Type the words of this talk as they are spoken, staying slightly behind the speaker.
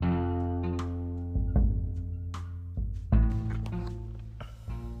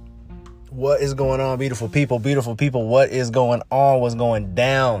What is going on, beautiful people? Beautiful people, what is going on? What's going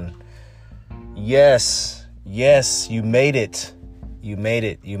down? Yes, you made it. You made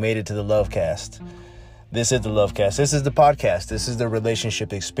it to the Lovecast. This is the Lovecast. This is the podcast. This is the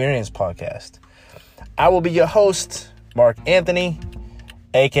Relationship Experience podcast. I will be your host, Mark Anthony,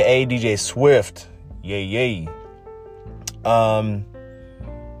 aka DJ Swift. Yay.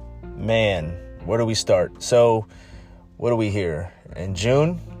 Man, where do we start? So, what are we here? In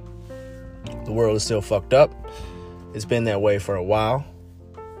June? The world is still fucked up. It's been that way for a while.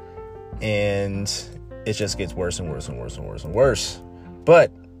 And it just gets worse and worse and worse and worse and worse.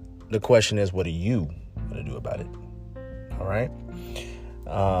 But the question is, what are you going to do about it? All right.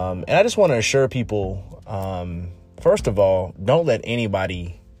 And I just want to assure people, first of all, don't let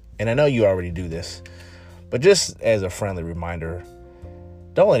anybody, and I know you already do this, but just as a friendly reminder,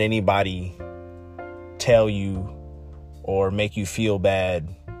 don't let anybody tell you or make you feel bad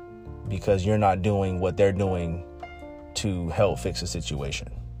because you're not doing what they're doing to help fix a situation,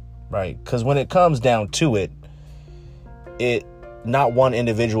 right? Because when it comes down to it, not one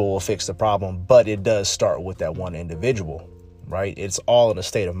individual will fix the problem, but it does start with that one individual, right? It's all in a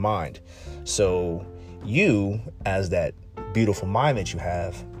state of mind. So you, as that beautiful mind that you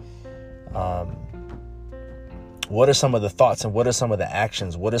have, what are some of the thoughts and what are some of the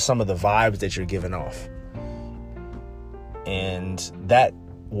actions? What are some of the vibes that you're giving off? And that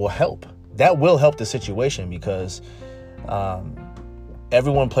will help. That will help the situation because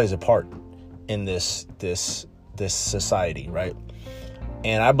everyone plays a part in this society, right?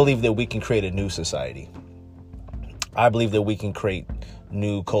 And I believe that we can create a new society. I believe that we can create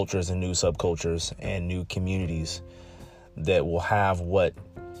new cultures and new subcultures and new communities that will have what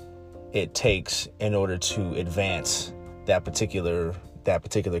it takes in order to advance that particular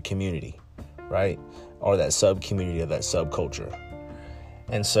community, right? Or that sub-community or that subculture.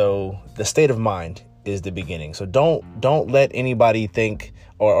 And so the state of mind is the beginning. So don't let anybody think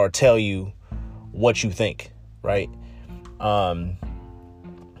or tell you what you think, right?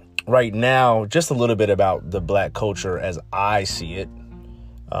 Right now, just a little bit about the black culture as I see it.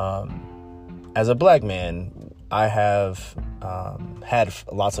 As a black man, I have had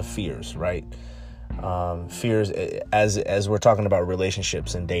lots of fears, right? Fears as we're talking about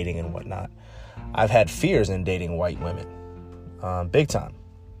relationships and dating and whatnot. I've had fears in dating white women, big time,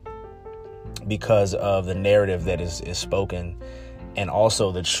 because of the narrative that is spoken and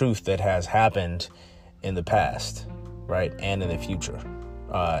also the truth that has happened in the past, right? And in the future,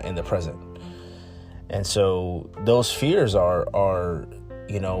 in the present. And so those fears are,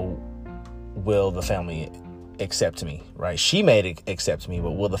 will the family accept me, right? She may accept me,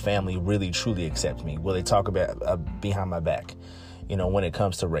 but will the family really truly accept me? Will they talk about behind my back, when it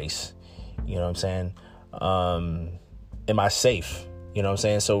comes to race? You know what I'm saying? Am I safe? You know what I'm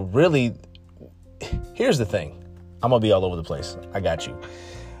saying? So really, here's the thing. I'm going to be all over the place. I got you.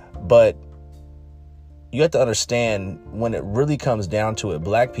 But you have to understand, when it really comes down to it,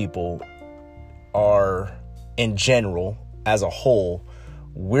 black people are, in general, as a whole,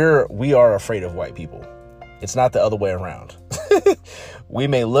 we are afraid of white people. It's not the other way around. We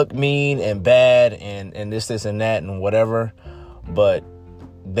may look mean and bad and this and that and whatever, but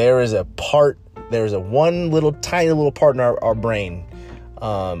there is a one little tiny little part in our brain,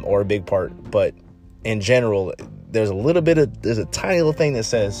 or a big part, but in general, there's a tiny little thing that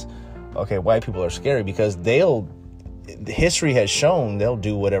says, okay, white people are scary because history has shown they'll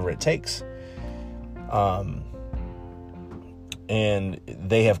do whatever it takes. And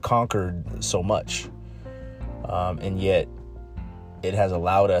they have conquered so much. And yet it has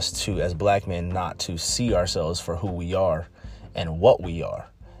allowed us to, as black men, not to see ourselves for who we are and what we are.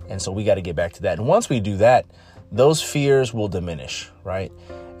 And so we got to get back to that. And once we do that, those fears will diminish, right?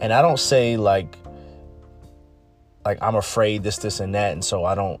 And I don't say like I'm afraid this and that, and so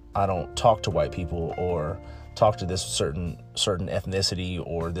I don't talk to white people or talk to this certain ethnicity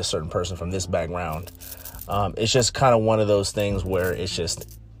or this certain person from this background. It's just kind of one of those things where it's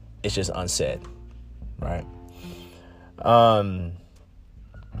just unsaid, right?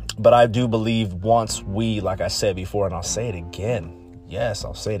 But I do believe once we, like I said before, and I'll say it again. Yes,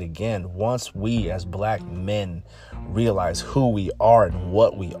 I'll say it again. Once we as black men realize who we are and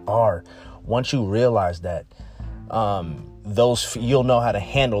what we are, once you realize that, you'll know how to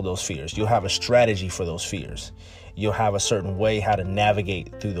handle those fears. You'll have a strategy for those fears. You'll have a certain way how to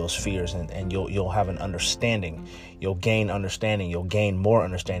navigate through those fears, and you'll have an understanding. You'll gain understanding. You'll gain more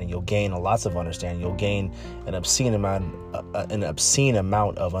understanding. You'll gain lots of understanding. You'll gain an obscene amount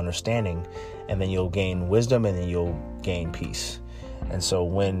of understanding, and then you'll gain wisdom, and then you'll gain peace. And so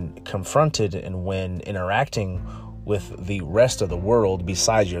when confronted and when interacting with the rest of the world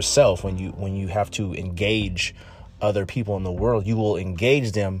besides yourself. When you have to engage other people in the world, you will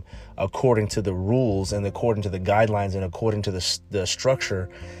engage them according to the rules and according to the guidelines and according to the structure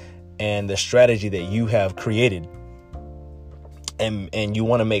and the strategy that you have created. And you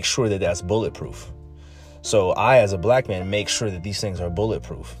want to make sure that that's bulletproof. So I, as a black man, make sure that these things are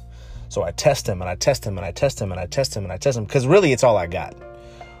bulletproof. So I test them and I test them and I test them and I test them and I test them, because really it's all I got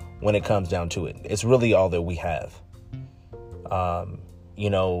when it comes down to it. It's really all that we have.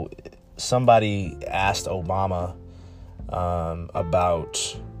 Somebody asked Obama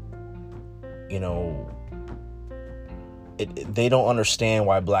about, they don't understand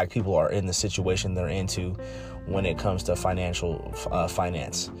why black people are in the situation they're into when it comes to finance.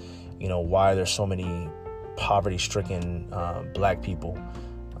 Why there's so many poverty-stricken black people.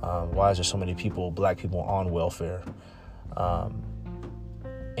 Why is there so many black people on welfare?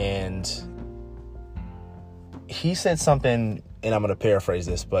 And he said something, and I'm going to paraphrase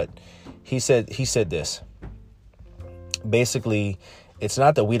this, but he said this. Basically, it's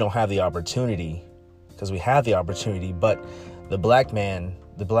not that we don't have the opportunity, because we have the opportunity, but the black man,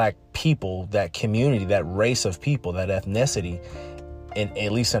 the black people, that community, that race of people, that ethnicity,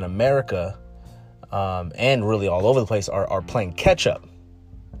 at least in America, and really all over the place, are playing catch up.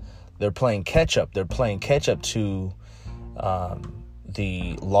 They're playing catch up. They're playing catch up to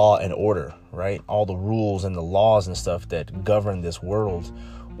the law and order, right? All the rules and the laws and stuff that govern this world,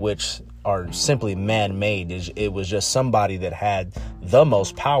 which are simply man-made. It was just somebody that had the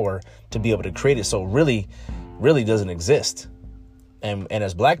most power to be able to create it. So really doesn't exist. And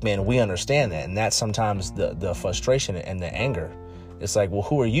as black men, we understand that. And that's sometimes the frustration and the anger. It's like, well,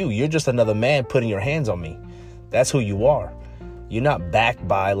 who are you? You're just another man putting your hands on me. That's who you are. You're not backed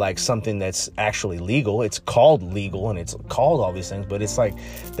by like something that's actually legal. It's called legal and it's called all these things, but it's like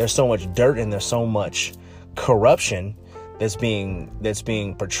there's so much dirt and there's so much corruption that's being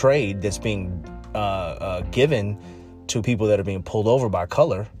portrayed, that's being given to people that are being pulled over by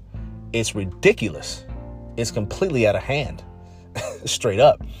color. It's ridiculous. It's completely out of hand, straight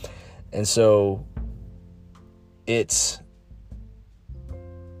up. And so it's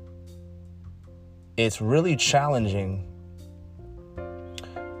really challenging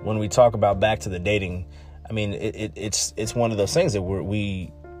when we talk about back to the dating. I mean, it's one of those things that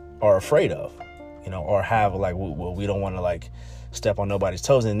we are afraid of, or have like, well, we don't want to like step on nobody's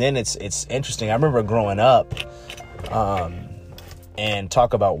toes. And then it's interesting. I remember growing up, and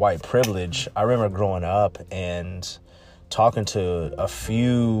talk about white privilege. I remember growing up and talking to a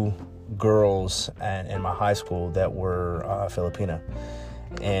few girls in my high school that were Filipina,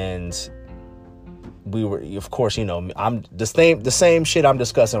 and we were, of course, I'm the same shit I'm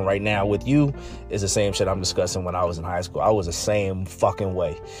discussing right now with you is the same shit I'm discussing when I was in high school. I was the same fucking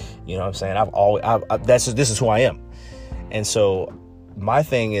way. You know what I'm saying? This is who I am. And so my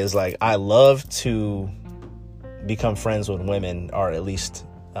thing is like, I love to become friends with women, or at least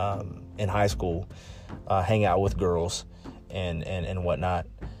in high school, hang out with girls and whatnot,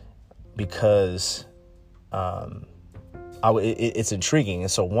 because it's intriguing. And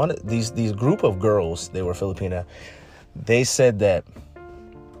so one of these group of girls, they were Filipina, they said that,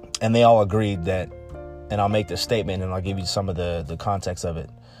 and they all agreed that, and I'll make this statement and I'll give you some of the context of it,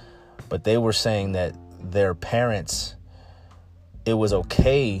 but they were saying that their parents, it was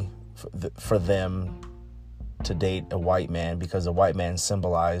okay for them to date a white man because the white man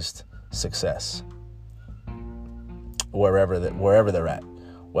symbolized success wherever they're at,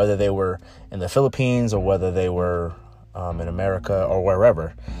 whether they were in the Philippines or whether they were in America or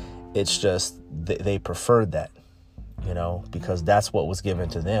wherever. It's just they preferred that, because that's what was given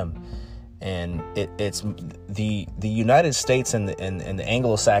to them. And it's the United States and the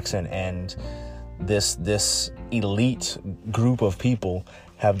Anglo-Saxon and this elite group of people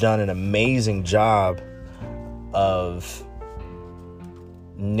have done an amazing job of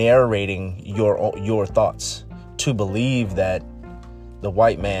narrating your thoughts to believe that the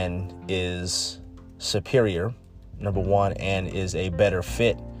white man is superior, number one, and is a better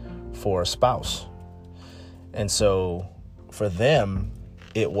fit for a spouse. And so for them,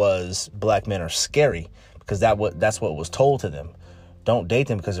 it was black men are scary because that's what was told to them. Don't date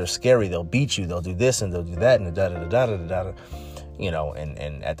them because they're scary. They'll beat you. They'll do this and they'll do that and da da da da da da.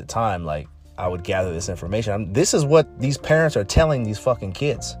 And at the time, like, I would gather this information. This is what these parents are telling these fucking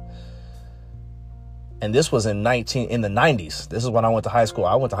kids. And this was in the 90s. This is when I went to high school.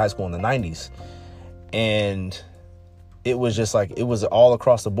 I went to high school in the 90s. And it was just like, it was all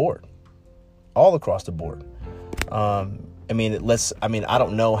across the board. All across the board. I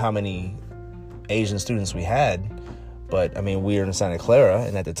don't know how many Asian students we had, But I mean, we were in Santa Clara,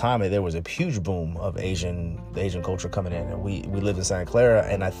 and at the time there was a huge boom of the Asian culture coming in, and we lived in Santa Clara,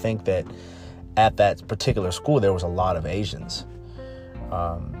 and I think that at that particular school there was a lot of Asians.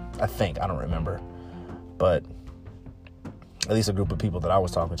 I don't remember, but at least a group of people that I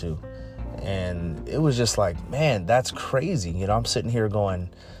was talking to, and it was just like, man, that's crazy. You know, I'm sitting here going,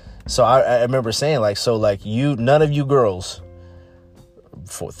 so I remember saying like, so like none of you girls,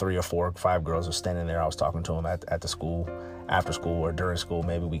 3 or 4 or 5 girls were standing there. I was talking to them at the school, after school or during school.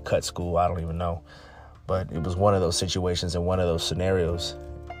 Maybe we cut school. I don't even know. But it was one of those situations and one of those scenarios.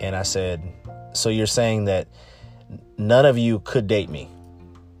 And I said, so you're saying that none of you could date me,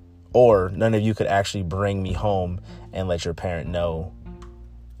 or none of you could actually bring me home and let your parent know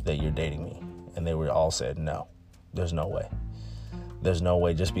that you're dating me? And they were all said, no, there's no way. There's no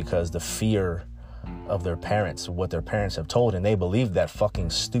way, just because the fear of their parents, what their parents have told, and they believe that fucking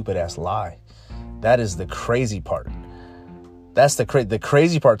stupid ass lie. That is the crazy part. That's the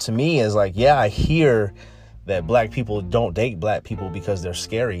crazy part to me is like, yeah, I hear that black people don't date black people because they're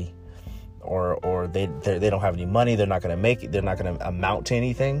scary, or they don't have any money, they're not going to make it, they're not going to amount to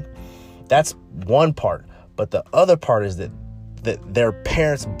anything. That's one part. But the other part is that their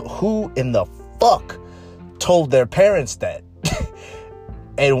parents, who in the fuck told their parents that?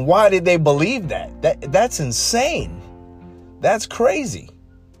 And why did they believe that? That's insane. That's crazy.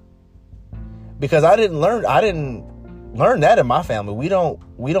 Because I didn't learn that in my family. We don't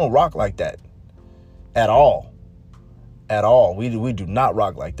rock like that at all. At all. We do not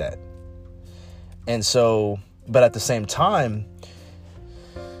rock like that. And so, but at the same time,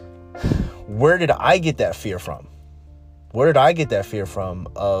 where did I get that fear from? Where did I get that fear from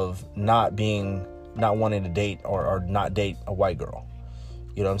of not wanting to date or not date a white girl?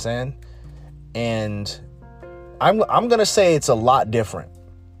 You know what I'm saying? And I'm going to say it's a lot different,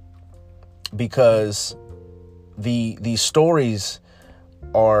 because the stories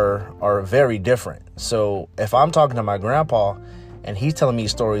are very different. So if I'm talking to my grandpa and he's telling me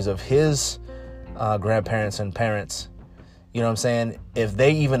stories of his grandparents and parents, you know what I'm saying? If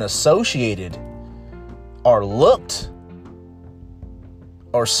they even associated or looked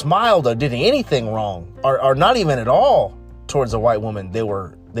or smiled or did anything wrong, or not even at all towards a white woman, they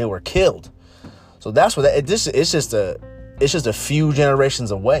were killed. So that's what it's just a few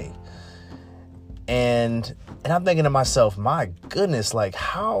generations away. And I'm thinking to myself, my goodness, like,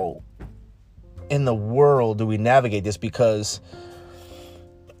 how in the world do we navigate this? Because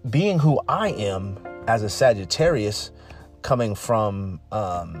being who I am as a Sagittarius, coming from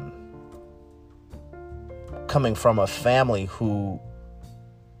a family who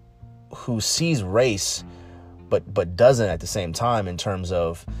sees race but doesn't at the same time, in terms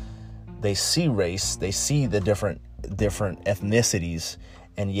of they see race, they see the different ethnicities,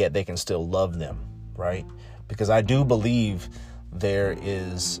 and yet they can still love them, right? Because I do believe there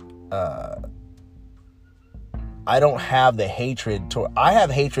is I don't have the hatred I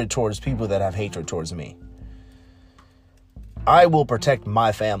have hatred towards people that have hatred towards me. I will protect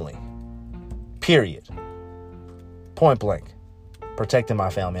my family. Period. Point blank. Protecting my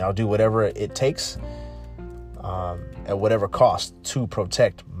family. I'll do whatever it takes, at whatever cost, to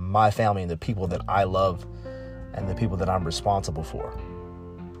protect my family and the people that I love and the people that I'm responsible for.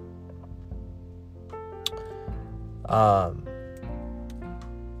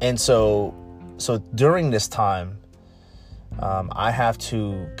 And so during this time, I have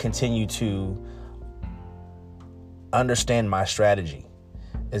to continue to understand my strategy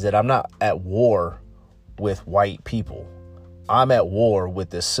is that I'm not at war with white people. I'm at war with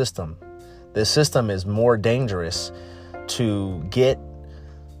this system. This system is more dangerous to get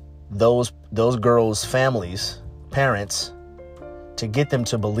those girls' families, parents, to get them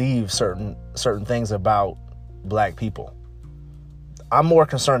to believe certain things about black people. I'm more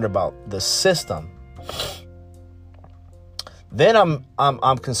concerned about the system. Then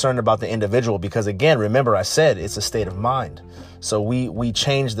I'm concerned about the individual, because again, remember I said it's a state of mind. So we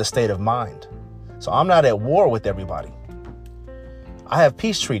change the state of mind. So I'm not at war with everybody. I have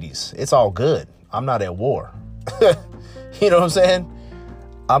peace treaties. It's all good. I'm not at war. You know what I'm saying?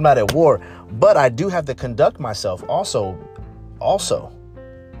 I'm not at war, but I do have to conduct myself also.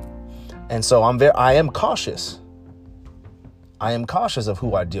 And so I am cautious. I am cautious of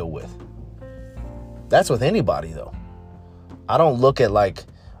who I deal with. That's with anybody though. I don't look at like,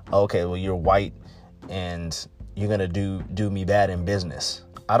 okay, well, you're white and you're going to do me bad in business.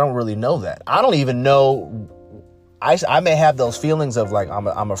 I don't really know that. I don't even know. I may have those feelings of like,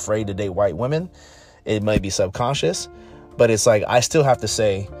 I'm afraid to date white women. It may be subconscious, but it's like, I still have to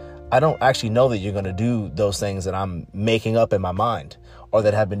say, I don't actually know that you're going to do those things that I'm making up in my mind or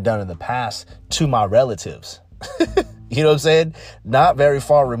that have been done in the past to my relatives. You know what I'm saying? Not very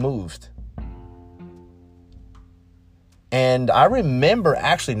far removed. And I remember,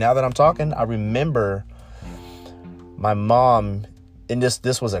 actually, now that I'm talking, I remember my mom, and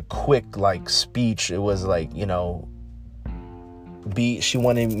this was a quick, like, speech. It was like, you know, she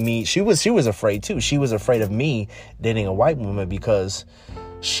wanted me, she was afraid too. She was afraid of me dating a white woman because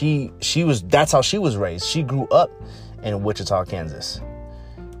that's how she was raised. She grew up in Wichita, Kansas.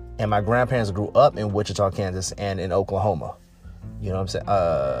 And my grandparents grew up in Wichita, Kansas, and in Oklahoma. You know what I'm saying?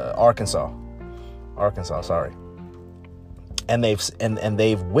 Arkansas, sorry. And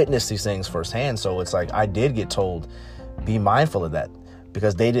they've witnessed these things firsthand. So it's like, I did get told, be mindful of that,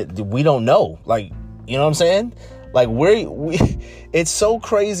 because we don't know. Like, you know what I'm saying? Like, it's so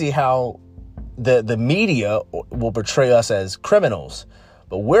crazy how the media will portray us as criminals.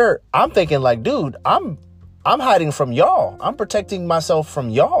 But I'm thinking like, dude, I'm hiding from y'all. I'm protecting myself from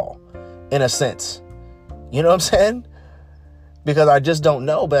y'all, in a sense. You know what I'm saying? Because I just don't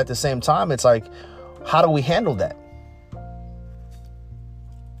know. But at the same time, it's like, how do we handle that?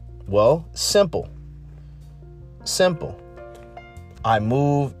 Well, simple.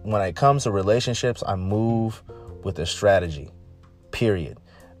 When it comes to relationships, I move with a strategy, period.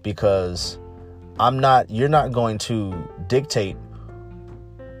 Because you're not going to dictate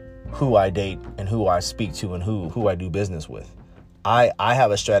who I date and who I speak to and who I do business with. I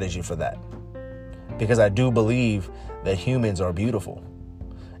have a strategy for that, because I do believe that humans are beautiful.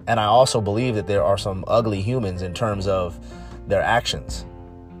 And I also believe that there are some ugly humans in terms of their actions.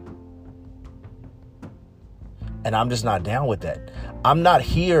 And I'm just not down with that. I'm not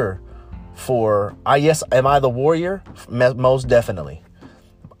here am I the warrior? Most definitely.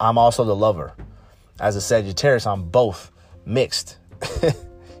 I'm also the lover. As a Sagittarius, I'm both mixed.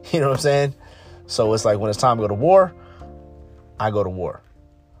 You know what I'm saying? So it's like, when it's time to go to war, I go to war.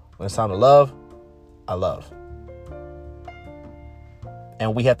 When it's time to love, I love.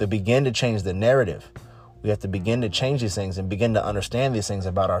 And we have to begin to change the narrative. We have to begin to change these things and begin to understand these things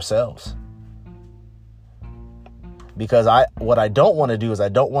about ourselves. Because what I don't want to do is, I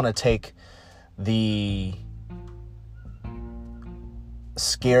don't want to take the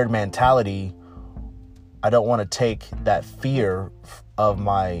scared mentality. I don't want to take that fear of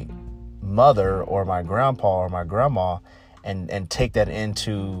my mother or my grandpa or my grandma and take that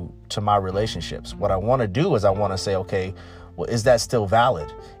into my relationships. What I want to do is, I want to say, okay, well, is that still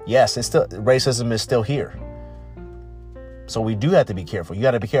valid? Yes, racism is still here. So we do have to be careful. You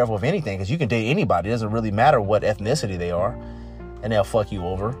got to be careful of anything, because you can date anybody. It doesn't really matter what ethnicity they are, and they'll fuck you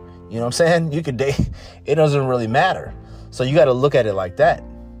over. You know what I'm saying? You could date. It doesn't really matter. So you got to look at it like that.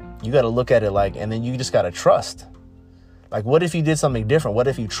 You got to look at it like, and then you just got to trust. Like, what if you did something different? What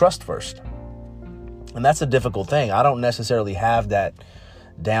if you trust first? And that's a difficult thing. I don't necessarily have that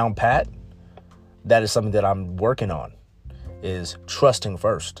down pat. That is something that I'm working on, is trusting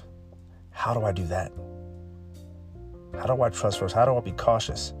first. How do I do that? How do I trust first? How do I be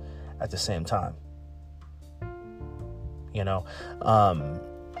cautious at the same time? You know,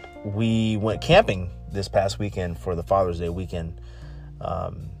 we went camping this past weekend for the Father's Day weekend.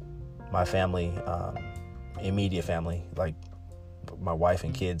 My family, immediate family, like my wife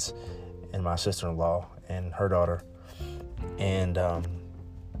and kids and my sister-in-law and her daughter. And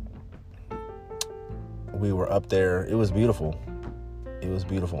we were up there. It was beautiful.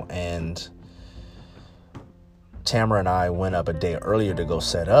 And Tamara and I went up a day earlier to go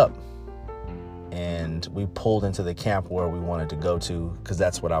set up, and we pulled into the camp where we wanted to go to, because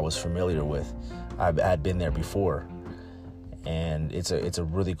that's what I was familiar with. I had been there before, and it's a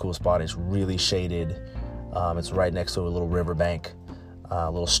really cool spot. It's really shaded. It's right next to a little riverbank,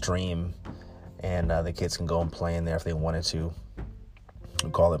 a little stream, and the kids can go and play in there if they wanted to. We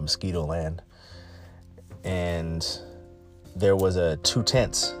call it Mosquito Land. And there was 2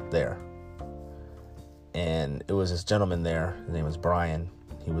 tents there. And it was this gentleman there. His name was Brian.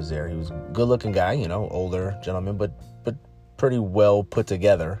 He was there. He was a good-looking guy, you know, older gentleman, but pretty well put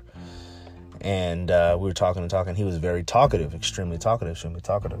together. And we were talking. He was very talkative, extremely talkative.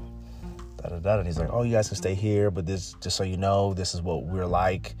 And he's like, oh, you guys can stay here, but this, just so you know, this is what we're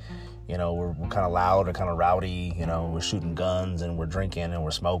like. You know, we're kind of loud and kind of rowdy. You know, we're shooting guns and we're drinking and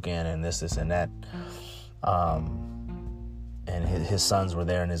we're smoking and this and that. And his sons were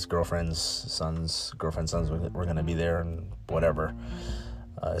there, and his girlfriend's sons were going to be there, and whatever.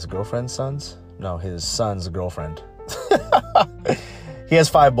 His girlfriend's sons? No, his son's girlfriend. He has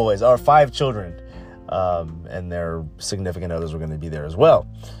 5 boys, or 5 children, and their significant others were going to be there as well.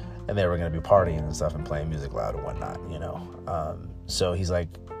 And they were going to be partying and stuff and playing music loud and whatnot, you know. So he's like,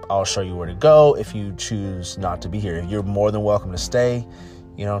 I'll show you where to go if you choose not to be here. You're more than welcome to stay.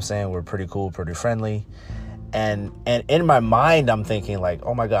 You know what I'm saying? We're pretty cool, pretty friendly. And in my mind, I'm thinking like,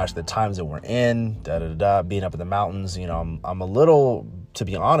 oh my gosh, the times that we're in, being up in the mountains, you know, I'm a little, to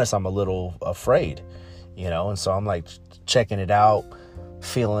be honest, I'm a little afraid, you know? And so I'm like checking it out,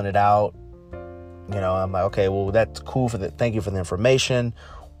 feeling it out. You know, I'm like, okay, well, that's cool thank you for the information.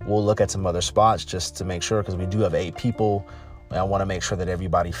 We'll look at some other spots just to make sure, because we do have 8 people. And I want to make sure that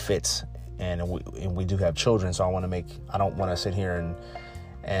everybody fits, and we do have children. So I don't want to sit here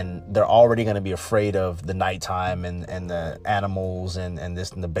and they're already going to be afraid of the nighttime and the animals and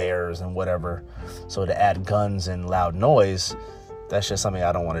this and the bears and whatever. So to add guns and loud noise, that's just something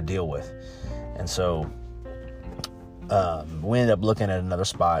I don't want to deal with. And so we ended up looking at another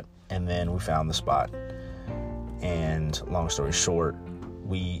spot, and then we found the spot. And long story short,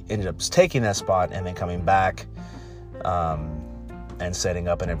 we ended up just taking that spot and then coming back and setting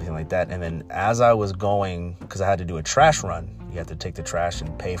up and everything like that. And then as I was going, because I had to do a trash run, you have to take the trash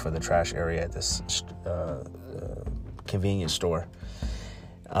and pay for the trash area at this convenience store.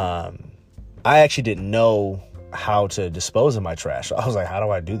 I actually didn't know how to dispose of my trash. I was like, how do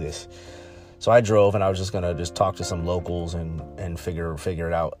I do this? So I drove, and I was just going to just talk to some locals and figure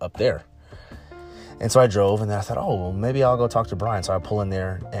it out up there. And so I drove, and then I thought, oh, well, maybe I'll go talk to Brian. So I pull in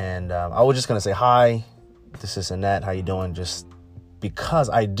there, and I was just going to say, hi, this and that, how you doing? Just because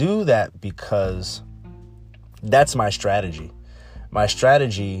I do that, because that's my strategy. My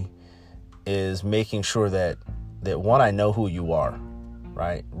strategy is making sure that one, I know who you are,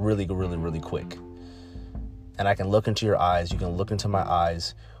 right? Really, really, really quick. And I can look into your eyes. You can look into my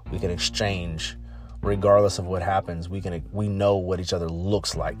eyes. We can exchange regardless of what happens. We know what each other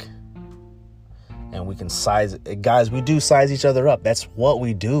looks like. And we can size it. Guys, we do size each other up. That's what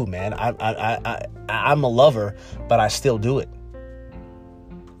we do, man. I'm a lover, but I still do it.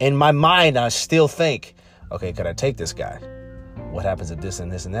 In my mind, I still think, okay, could I take this guy? What happens if this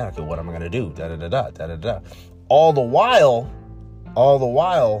and this and that? Okay, what am I going to do? Da-da-da-da. All the while,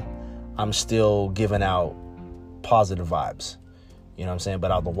 I'm still giving out positive vibes. You know what I'm saying?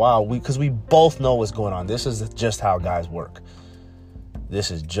 But all the while, because we both know what's going on. This is just how guys work.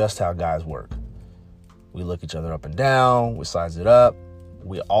 We look each other up and down. We size it up.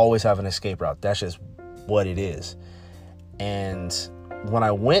 We always have an escape route. That's just what it is. And when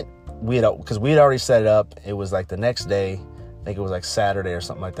I went, because we had already set it up. It was like the next day. I think it was like Saturday or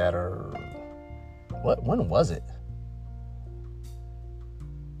something like that. Or what? When was it?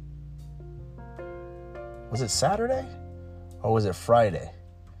 Was it Saturday? Or was it Friday?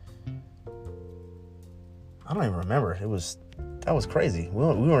 I don't even remember. That was crazy. We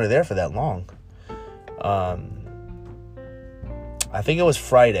weren't there for that long. I think it was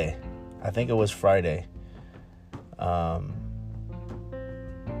Friday.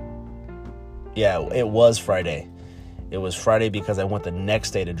 Yeah, it was Friday. It was Friday because I went the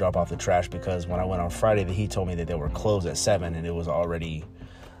next day to drop off the trash, because when I went on Friday, he told me that they were closed at 7, and it was already,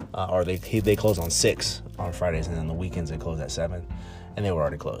 or they close on 6 on Fridays, and then the weekends they close at 7, and they were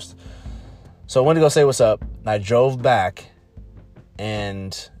already closed. So I went to go say what's up. I drove back,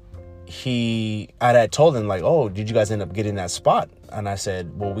 and I had told him like, oh, did you guys end up getting that spot? And I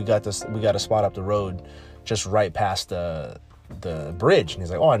said, well, we got a spot up the road, just right past the bridge. And he's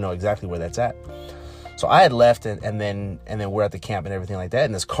like, oh, I know exactly where that's at. So I had left, and then we're at the camp and everything like that.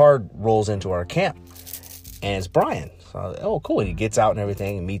 And this car rolls into our camp, and it's Brian. So I was like, oh, cool. And he gets out and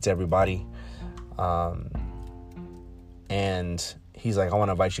everything and meets everybody. And he's like, I want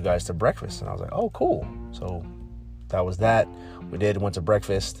to invite you guys to breakfast. And I was like, oh, cool. So that was that. We went to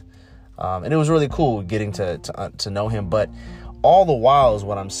breakfast. And it was really cool getting to know him. But all the while, is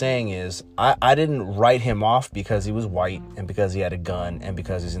what I'm saying is I didn't write him off because he was white and because he had a gun and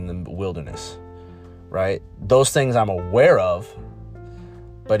because he's in the wilderness, right? Those things I'm aware of,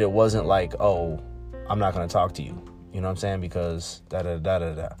 but it wasn't like, oh, I'm not going to talk to you. You know what I'm saying? Because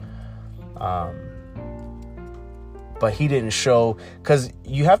but he didn't show, because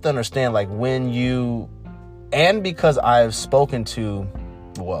you have to understand, like because I've spoken to,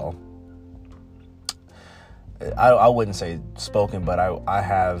 well, I wouldn't say spoken, but I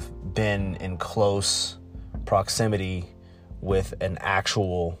have been in close proximity with an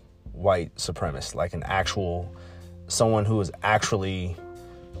actual white supremacist, like someone who is actually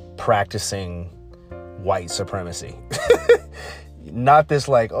practicing white supremacy. Not this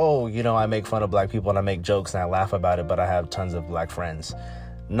like, oh, I make fun of black people and I make jokes and I laugh about it, but I have tons of black friends.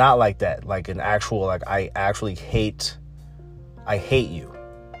 Not like that. Like an actual, like I hate you.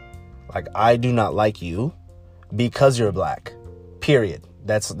 Like I do not like you because you're black. Period.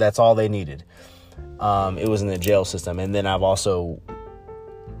 That's all they needed. It was in the jail system. And then I've also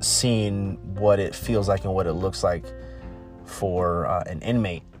seen what it feels like and what it looks like for an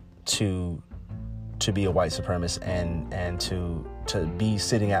inmate to to be a white supremacist and to be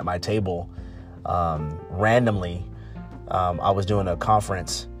sitting at my table randomly. I was doing a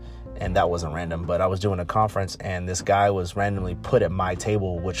conference, and that wasn't random, but I was doing a conference, and this guy was randomly put at my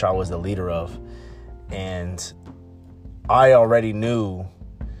table, which I was the leader of. And I already knew,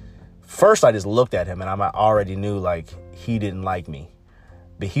 first I just looked at him and I already knew like he didn't like me.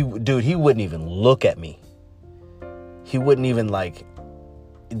 But he wouldn't even look at me. He wouldn't even like,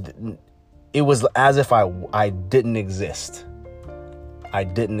 it was as if I didn't exist. I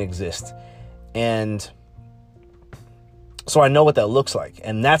didn't exist. And so I know what that looks like.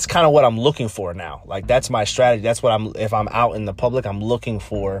 And that's kind of what I'm looking for now. Like, that's my strategy. That's what if I'm out in the public, I'm looking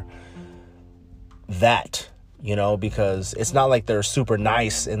for that, because it's not like they're super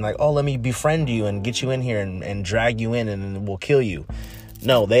nice and like, oh, let me befriend you and get you in here and drag you in and we'll kill you.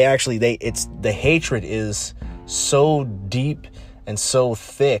 No, the hatred is so deep and so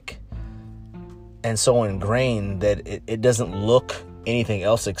thick and so ingrained that it doesn't look anything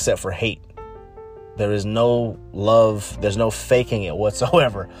else except for hate. There is no love. There's no faking it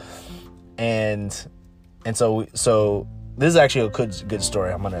whatsoever. And so this is actually a good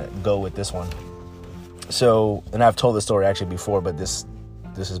story. I'm going to go with this one. So, and I've told this story actually before, but this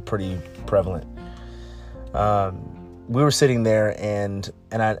is pretty prevalent. We were sitting there and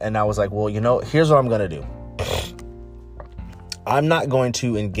I was like, well, here's what I'm going to do. I'm not going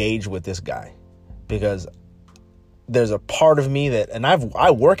to engage with this guy because there's a part of me that, and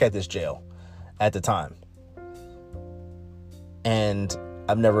I work at this jail at the time, and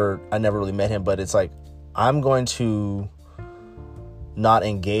I never really met him, but it's like, I'm going to not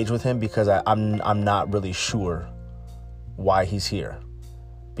engage with him because I'm not really sure why he's here,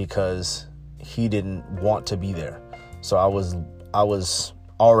 because he didn't want to be there. So I was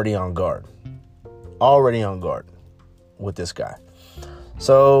already on guard with this guy.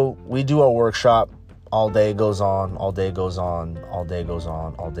 So we do our workshop. All day goes on, blah,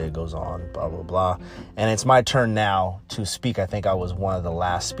 blah, blah. And it's my turn now to speak. I think I was one of the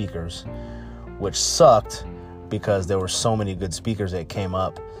last speakers, which sucked because there were so many good speakers that came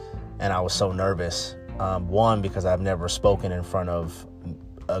up and I was so nervous. One, because I've never spoken in front of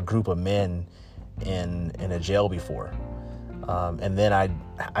a group of men in a jail before. And then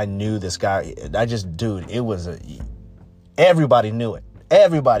I knew this guy. Everybody knew it.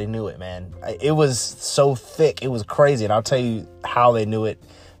 Everybody knew it, man. It was so thick. It was crazy. And I'll tell you how they knew it,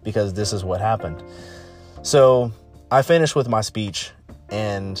 because this is what happened. So I finished with my speech,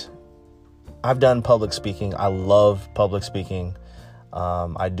 and I've done public speaking. I love public speaking.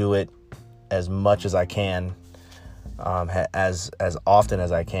 I do it as much as I can, as often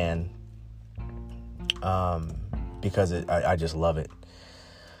as I can, because I just love it.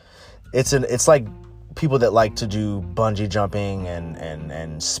 It's like people that like to do bungee jumping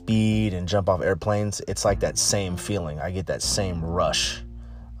and speed and jump off airplanes. It's like that same feeling. I get that same rush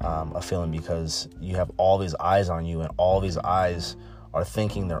of feeling, because you have all these eyes on you, and all these eyes are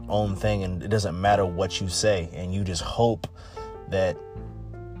thinking their own thing, and it doesn't matter what you say, and you just hope that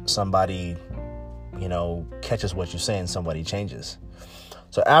somebody, catches what you say and somebody changes.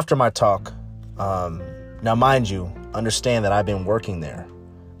 So after my talk, now mind you, understand that I've been working there.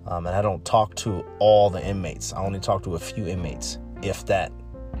 And I don't talk to all the inmates. I only talk to a few inmates, if that.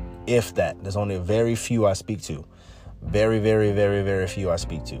 There's only a very few I speak to. Very, very, very, very few I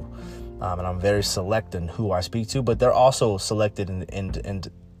speak to. And I'm very select in who I speak to, but they're also selected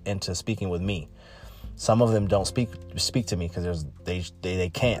into speaking with me. Some of them don't speak to me because they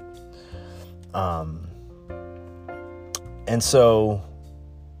can't. And so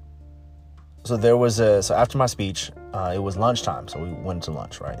there was so after my speech, it was lunchtime, so we went to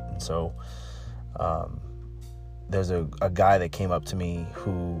lunch, right? And so there's a guy that came up to me,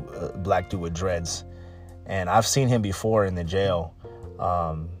 who a black dude with dreads, and I've seen him before in the jail,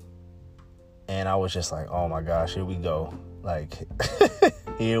 and I was just like, oh my gosh, here we go. Like,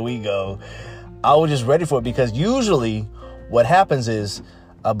 here we go. I was just ready for it, because usually what happens is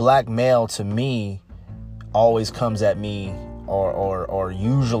a black male to me always comes at me, or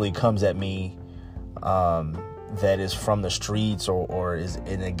usually comes at me, that is from the streets or is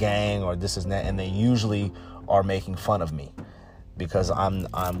in a gang or this is that, and they usually are making fun of me because I'm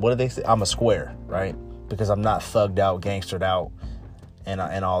what do they say? I'm a square, right? Because I'm not thugged out, gangstered out,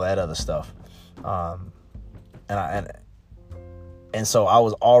 and all that other stuff. And so I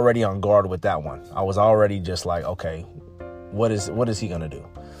was already on guard with that one. I was already just like, okay, what is he gonna do?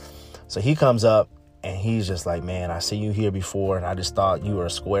 So he comes up and he's just like, man, I see you here before, and I just thought you were a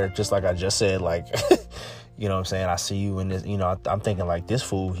square, just like I just said, like. You know what I'm saying? I see you in this, I'm thinking like, this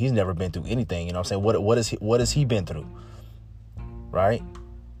fool, he's never been through anything. You know what I'm saying? What has he been through? Right?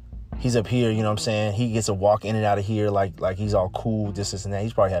 he's up here, you know what I'm saying? He gets to walk in and out of here like he's all cool, this and that.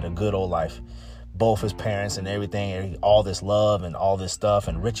 He's probably had a good old life. Both his parents and everything, all this love and all this stuff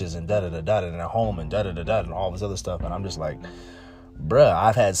and riches and da-da-da-da and a home and da-da-da-da and all this other stuff. And I'm just like, bruh,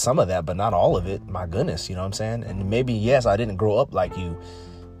 I've had some of that, but not all of it. My goodness, you know what I'm saying? And maybe, yes, I didn't grow up like you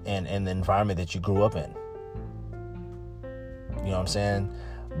in the environment that you grew up in. You know what I'm saying?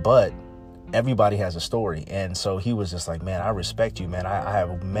 But everybody has a story. And so he was just like, man, I respect you, man. I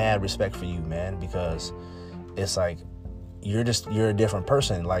have mad respect for you, man, because it's like, you're a different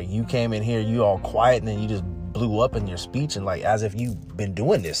person. Like, you came in here, you all quiet, and then you just blew up in your speech, and like, as if you've been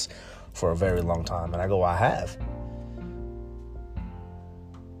doing this for a very long time. And I go, I have.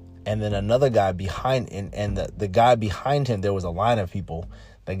 And then another guy behind, and the guy behind him, there was a line of people.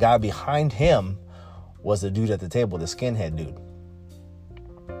 The guy behind him was the dude at the table, the skinhead dude.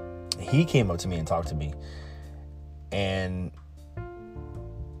 He came up to me and talked to me. And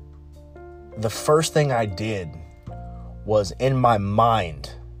the first thing I did was, in my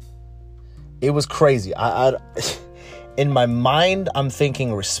mind, it was crazy. In my mind, I'm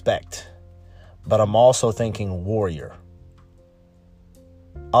thinking respect, but I'm also thinking warrior.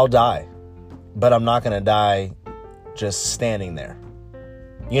 I'll die, but I'm not going to die just standing there.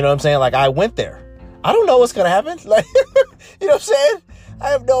 You know what I'm saying? Like, I went there. I don't know what's going to happen. Like, you know what I'm saying? I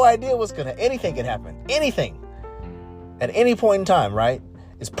have no idea anything can happen. Anything. At any point in time, right?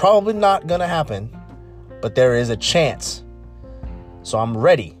 It's probably not going to happen, but there is a chance. So I'm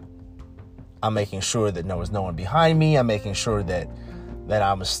ready. I'm making sure that there was no one behind me. I'm making sure that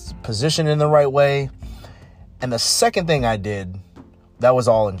I was positioned in the right way. And the second thing I did, that was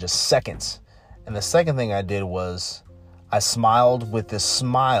all in just seconds. And the second thing I did was I smiled with this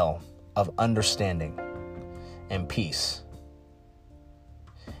smile of understanding and peace.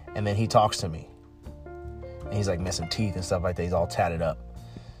 And then he talks to me. And he's like missing teeth and stuff like that. He's all tatted up.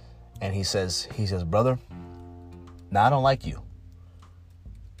 And he says, brother, now I don't like you.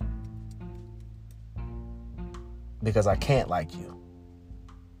 Because I can't like you.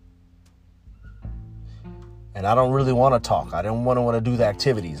 And I don't really want to talk. I don't want to do the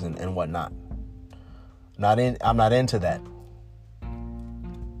activities and whatnot. I'm not into that.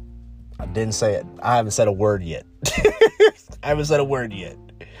 I didn't say it. I haven't said a word yet.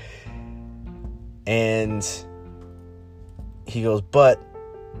 And he goes, but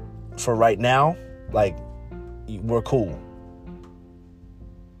for right now, like, we're cool.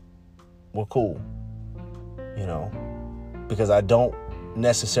 We're cool. You know, because I don't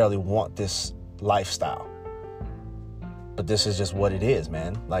necessarily want this lifestyle. But this is just what it is,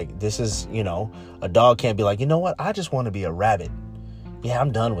 man. Like, this is, you know, a dog can't be like, you know what? I just want to be a rabbit. Yeah,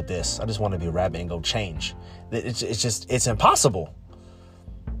 I'm done with this. I just want to be a rabbit and go change. It's impossible.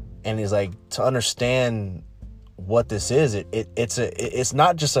 And he's like, to understand what this is, it's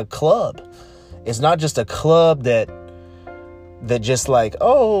not just a club. It's not just a club that just like,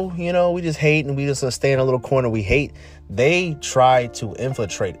 oh, you know, we just hate and we just stay in a little corner. We hate. They try to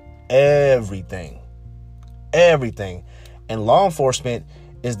infiltrate everything. And law enforcement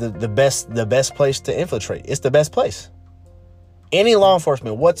is the best place to infiltrate. It's the best place. Any law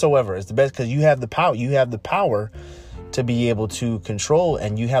enforcement whatsoever is the best, because you have the power. You have the power to be able to control,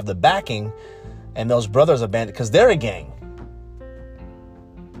 and you have the backing. And those brothers are bandits because they're a gang.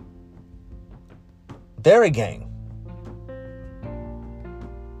 They're a gang.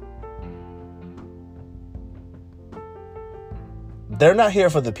 They're not here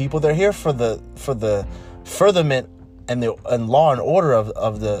for the people. They're here for the furtherment and law and order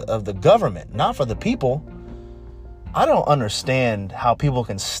of the government, not for the people. I don't understand how people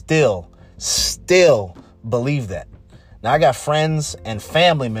can still believe that. Now, I got friends and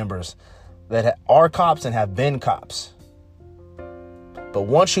family members that are cops and have been cops. But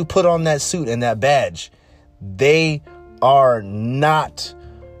once you put on that suit and that badge, they are not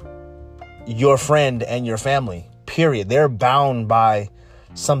your friend and your family, period. They're bound by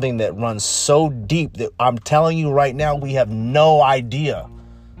something that runs so deep that I'm telling you right now, we have no idea.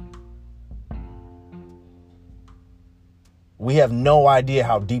 We have no idea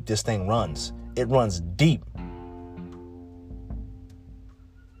how deep this thing runs. It runs deep.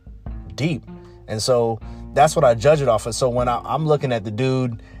 And so that's what I judge it off of. So when I'm looking at the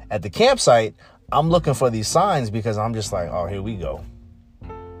dude at the campsite, I'm looking for these signs because I'm just like, oh, here we go.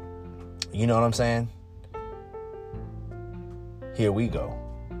 You know what I'm saying? Here we go.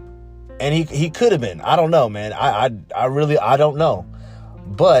 And he could have been. I don't know, man. I really don't know.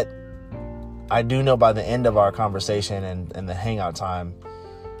 But I do know by the end of our conversation and the hangout time,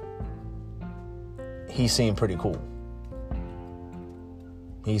 he seemed pretty cool.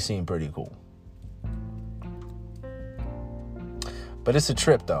 But it's a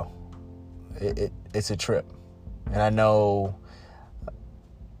trip, though. it's a trip. And I know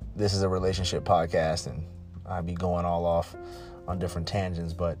this is a relationship podcast and I'd be going all off on different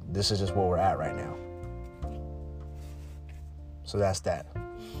tangents, but this is just where we're at right now. So that's that.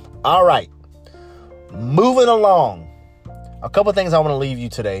 All right. Moving along. A couple things I want to leave you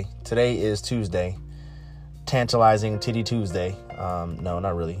today. Today is Tuesday. Tantalizing Titty Tuesday. No,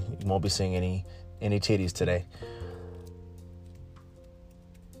 not really. You won't be seeing any titties today.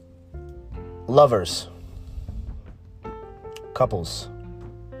 Lovers. Couples.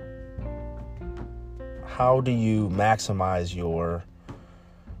 How do you maximize your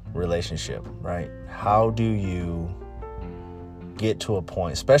relationship, right? How do you get to a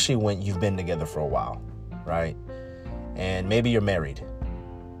point, especially when you've been together for a while, right? And maybe you're married.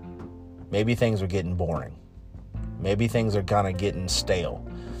 Maybe things are getting boring. Maybe things are kind of getting stale.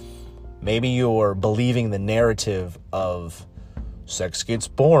 Maybe you're believing the narrative of sex gets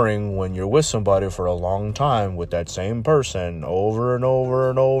boring when you're with somebody for a long time with that same person over and over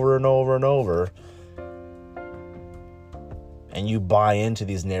and over and over and over. And you buy into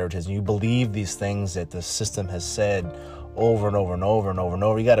these narratives and you believe these things that the system has said over and over and over and over and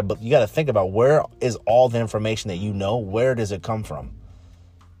over. You got to think about, where is all the information that you know? Where does it come from?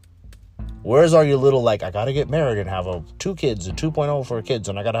 Where's all your little, like, I got to get married and have 2 kids, a 2.0 for kids,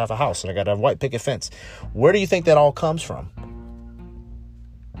 and I got to have a house, and I got to have a white picket fence. Where do you think that all comes from?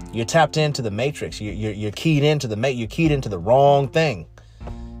 You're tapped into the matrix. You're keyed into you're keyed into the wrong thing.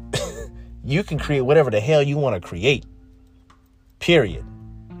 You can create whatever the hell you want to create. Period.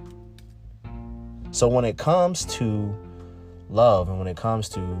 So when it comes to love and when it comes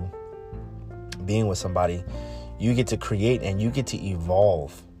to being with somebody, you get to create and you get to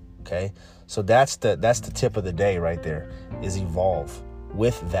evolve. Okay? So that's the tip of the day right there, is evolve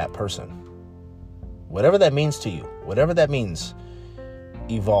with that person. Whatever that means to you, whatever that means,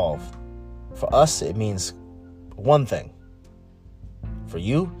 evolve. For us, it means one thing. For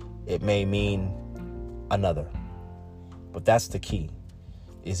you, it may mean another. But that's the key,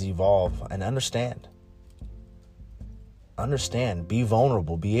 is evolve and understand. Understand, be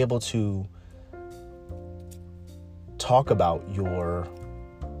vulnerable, be able to talk about your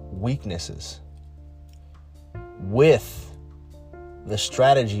weaknesses with the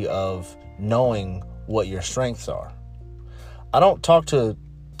strategy of knowing what your strengths are. I don't talk to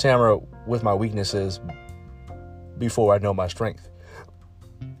Tamara with my weaknesses before I know my strength.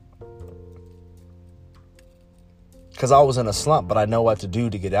 Because I was in a slump, but I know what to do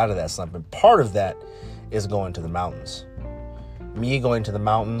to get out of that slump. And part of that is going to the mountains. Me going to the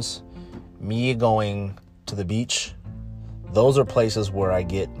mountains, me going to the beach, those are places where I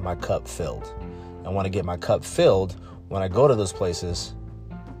get my cup filled. And when I get my cup filled, when I go to those places,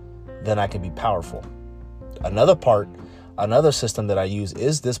 then I can be powerful. Another system that I use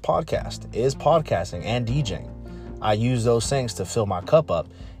is this podcast, is podcasting and DJing. I use those things to fill my cup up.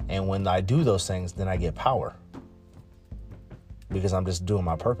 And when I do those things, then I get power. Because I'm just doing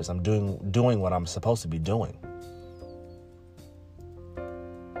my purpose. I'm doing what I'm supposed to be doing.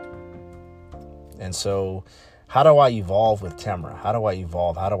 And so, how do I evolve with Tamara? How do I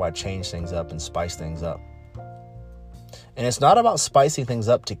evolve? How do I change things up and spice things up? And it's not about spicing things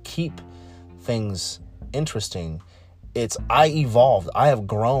up to keep things interesting. It's I evolved. I have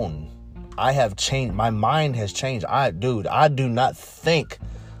grown. I have changed. My mind has changed. I do not think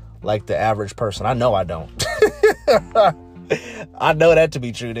like the average person. I know I don't. I know that to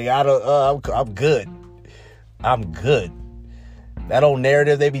be true, nigga. I'm good. I'm good. That old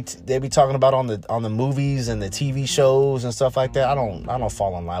narrative they be talking about on the movies and the TV shows and stuff like that. I don't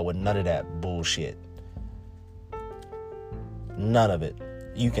fall in line with none of that bullshit. None of it.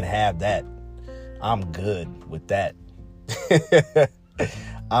 You can have that. I'm good with that.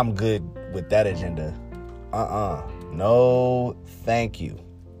 I'm good with that agenda. No, thank you.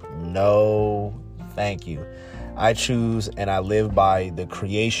 No, thank you. I choose and I live by the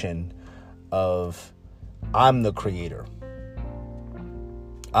creation of I'm the creator.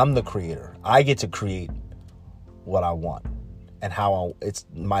 I'm the creator. I get to create what I want and it's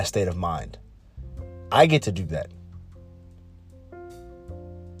my state of mind. I get to do that.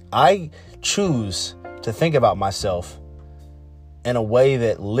 I choose to think about myself in a way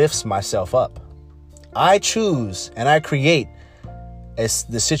that lifts myself up. I choose and I create as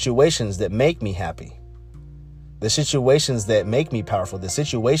the situations that make me happy. The situations that make me powerful. The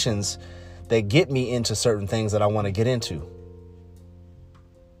situations that get me into certain things that I want to get into.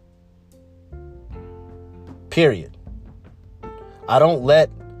 Period. I don't let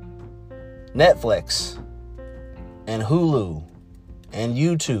Netflix and Hulu and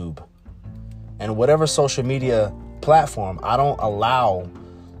YouTube and whatever social media platform, I don't allow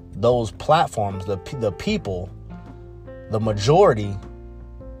those platforms, the people, the majority,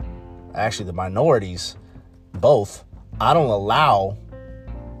 actually the minorities, both, I don't allow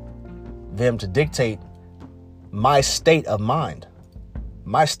them to dictate my state of mind.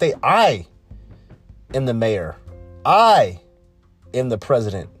 My state, I am the mayor. I am the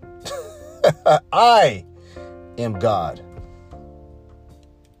president. I am God.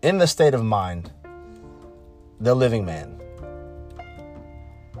 In the state of mind, the living man.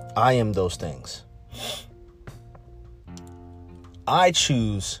 I am those things. I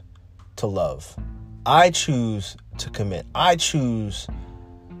choose to love. I choose to commit. I choose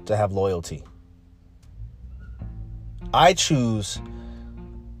to have loyalty. I choose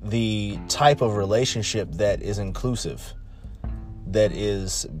the type of relationship that is inclusive, that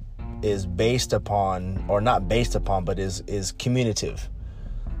is based upon, or not based upon, but is communicative.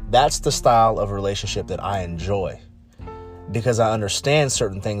 That's the style of relationship that I enjoy, because I understand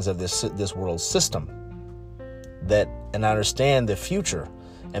certain things of this world system, and I understand the future.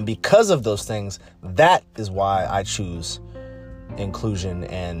 And because of those things, that is why I choose inclusion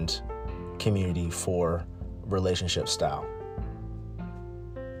and community for relationship style.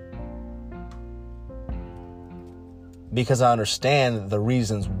 Because I understand the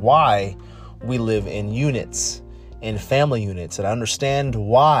reasons why we live in units, in family units. And I understand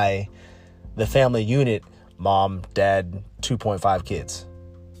why the family unit, mom, dad, 2.5 kids.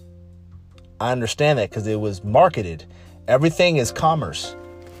 I understand that because it was marketed. Everything is commerce.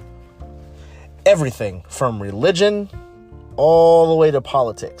 Everything from religion all the way to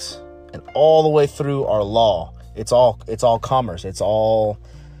politics and all the way through our law. It's all commerce. It's all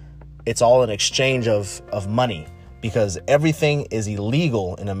an exchange of money, because everything is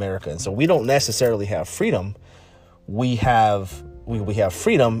illegal in America. And so we don't necessarily have freedom. We have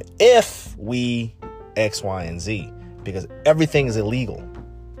freedom if we X, Y, and Z, because everything is illegal.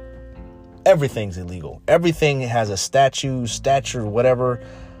 Everything's illegal. Everything has a stature, whatever,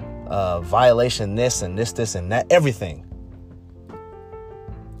 violation, this and that, everything.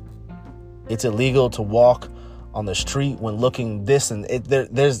 It's illegal to walk on the street when looking this, and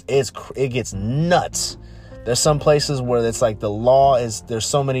it gets nuts. There's some places where it's like the law is, there's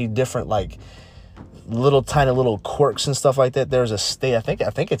so many different like tiny little quirks and stuff like that. There's a state, I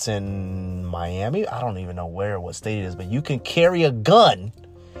think it's in Miami. I don't even know what state it is, but you can carry a gun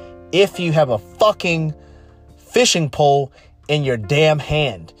if you have a fucking fishing pole in your damn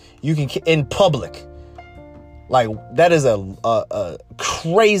hand. You can, in public. Like, that is a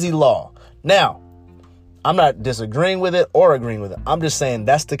crazy law. Now, I'm not disagreeing with it or agreeing with it. I'm just saying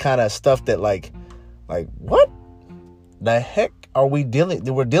that's the kind of stuff that like what the heck are we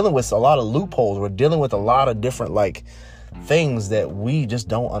we're dealing with a lot of loopholes. We're dealing with a lot of different like things that we just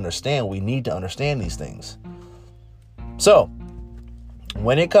don't understand. We need to understand these things. So,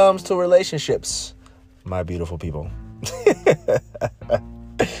 when it comes to relationships, my beautiful people,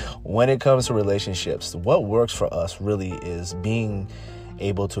 when it comes to relationships, what works for us really is being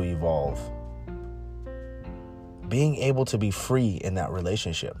able to evolve, being able to be free in that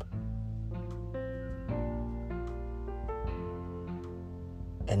relationship,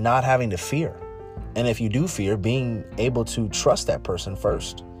 and not having to fear. And if you do fear, being able to trust that person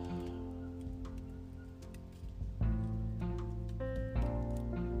first.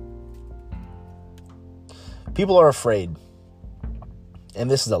 People are afraid,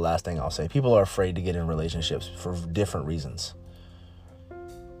 and this is the last thing I'll say. People are afraid to get in relationships for different reasons.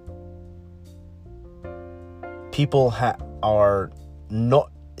 People are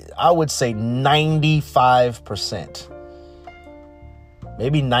not, I would say 95%,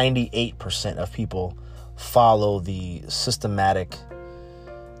 maybe 98% of people follow the systematic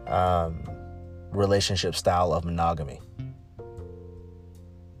relationship style of monogamy.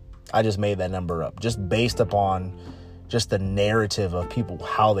 I just made that number up, just based upon just the narrative of people,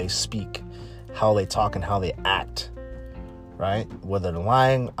 how they speak, how they talk, and how they act, right? Whether they're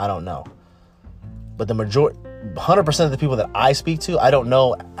lying, I don't know. But the majority, 100% of the people that I speak to, I don't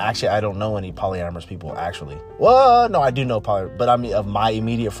know any polyamorous people, actually. Well, no, I do know but I mean, of my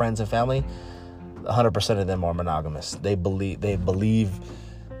immediate friends and family, 100% of them are monogamous. They believe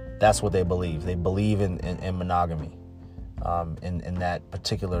that's what they believe. They believe in monogamy. In that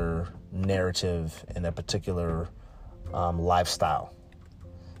particular narrative, in that particular lifestyle.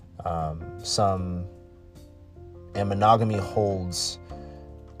 And monogamy holds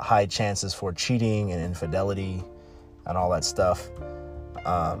high chances for cheating and infidelity and all that stuff.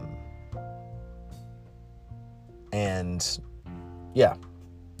 And yeah,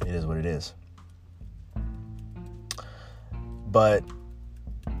 it is what it is. But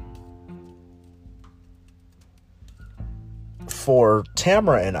for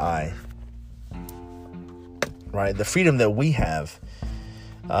Tamara and I, right, the freedom that we have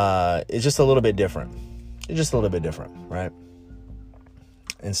is just a little bit different. It's just a little bit different, right?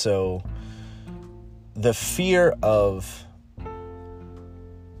 And so the fear of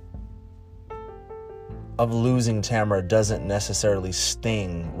losing Tamara doesn't necessarily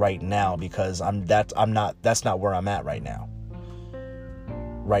sting right now, because that's not where I'm at right now.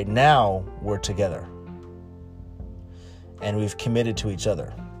 Right now, we're together. And we've committed to each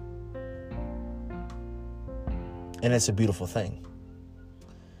other. And it's a beautiful thing.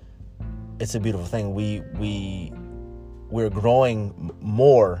 It's a beautiful thing. We're growing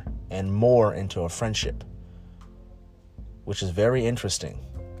more and more into a friendship, which is very interesting.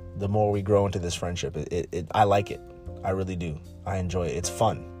 The more we grow into this friendship, I like it. I really do. I enjoy it. It's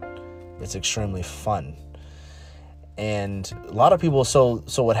fun. It's extremely fun. And a lot of people, so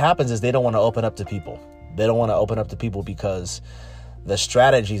what happens is they don't want to open up to people. They don't want to open up to people because the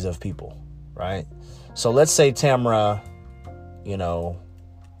strategies of people, right? So let's say Tamara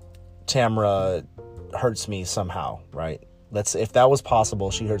hurts me somehow, right? If that was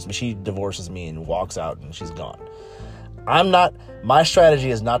possible, she hurts me, she divorces me and walks out and she's gone. My strategy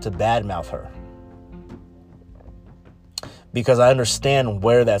is not to badmouth her, because I understand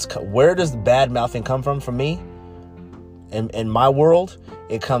where does bad mouthing come from for me? In my world,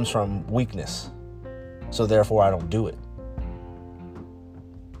 it comes from weakness. So therefore, I don't do it,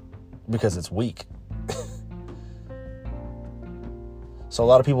 because it's weak. So a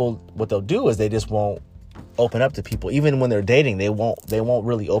lot of people, what they'll do is they just won't open up to people. Even when they're dating, they won't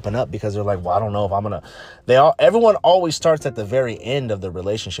really open up, because they're like, well, I don't know if I'm gonna. Everyone always starts at the very end of the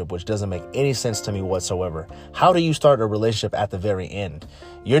relationship, which doesn't make any sense to me whatsoever. How do you start a relationship at the very end?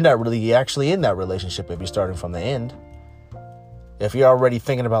 You're not really actually in that relationship if you're starting from the end. If you're already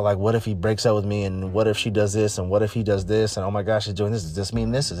thinking about, like, what if he breaks up with me, and what if she does this, and what if he does this, and oh my gosh, he's doing this, does this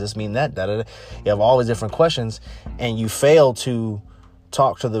mean this, does this mean that, da, da, da. You have all these different questions, and you fail to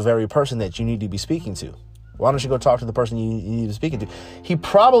talk to the very person that you need to be speaking to. Why don't you go talk to the person you need to be speaking to? He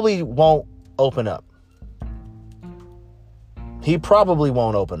probably won't open up. He probably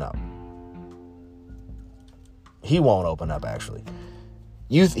won't open up. He won't open up, actually.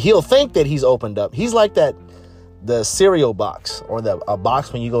 He'll think that he's opened up. He's like the cereal box, or a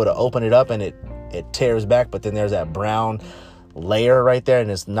box when you go to open it up and it tears back, but then there's that brown layer right there,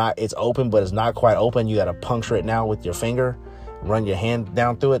 and it's open, but it's not quite open. You got to puncture it now with your finger, run your hand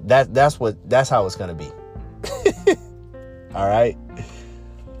down through it. That's how it's going to be. All right.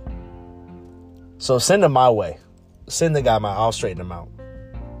 So send him my way. Send the guy I'll straighten him out.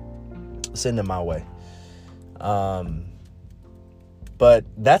 Send him my way. But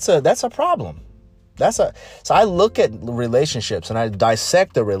that's a problem. So I look at relationships and I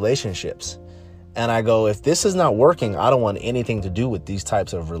dissect the relationships, and I go, if this is not working, I don't want anything to do with these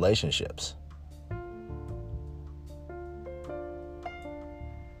types of relationships.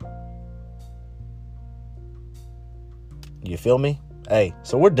 You feel me? Hey,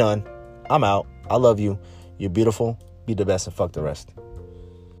 so we're done. I'm out. I love you. You're beautiful. Be the best and fuck the rest.